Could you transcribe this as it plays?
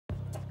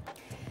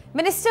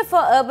Minister for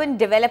Urban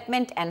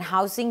Development and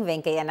Housing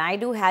Venkaiah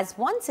Naidu has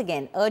once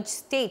again urged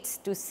states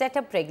to set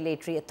up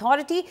regulatory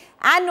authority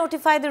and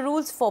notify the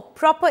rules for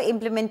proper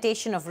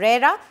implementation of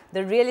RERA,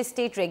 the Real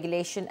Estate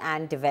Regulation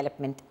and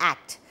Development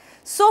Act.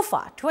 So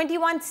far,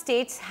 21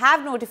 states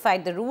have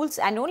notified the rules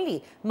and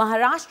only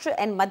Maharashtra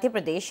and Madhya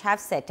Pradesh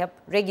have set up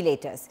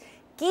regulators.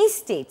 Key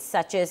states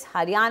such as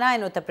Haryana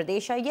and Uttar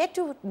Pradesh are yet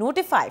to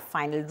notify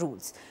final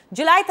rules.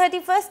 July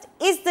 31st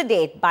is the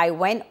date by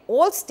when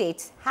all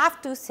states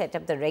have to set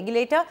up the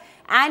regulator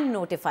and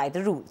notify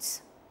the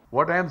rules.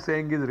 What I am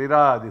saying is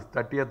RERA, this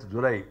 30th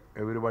July,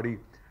 everybody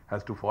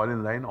has to fall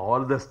in line.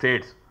 All the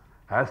states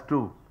has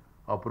to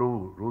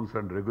approve rules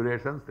and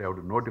regulations. They have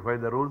to notify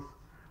the rules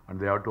and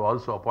they have to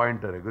also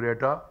appoint a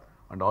regulator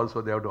and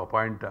also they have to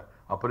appoint a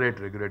appellate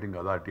regulating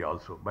authority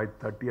also by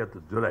 30th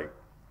July.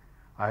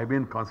 I have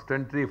been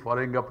constantly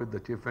following up with the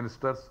chief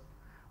ministers.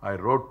 I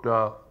wrote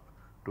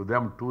to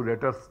them 2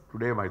 letters.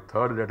 Today my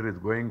 3rd letter is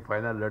going,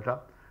 final letter,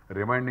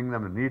 reminding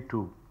them the need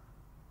to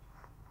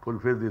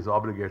fulfill these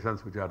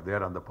obligations which are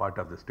there on the part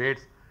of the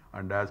states.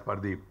 And as per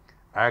the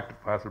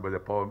act passed by the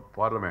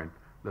parliament,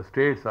 the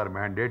states are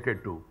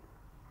mandated to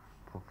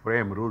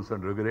frame rules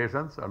and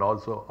regulations and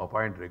also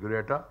appoint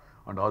regulator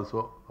and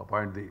also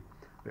appoint the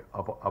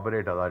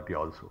appellate authority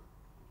also.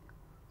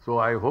 So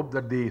I hope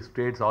that the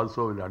states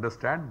also will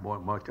understand.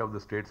 Much of the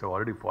states have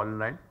already fallen in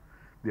line.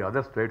 The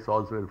other states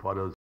also will follow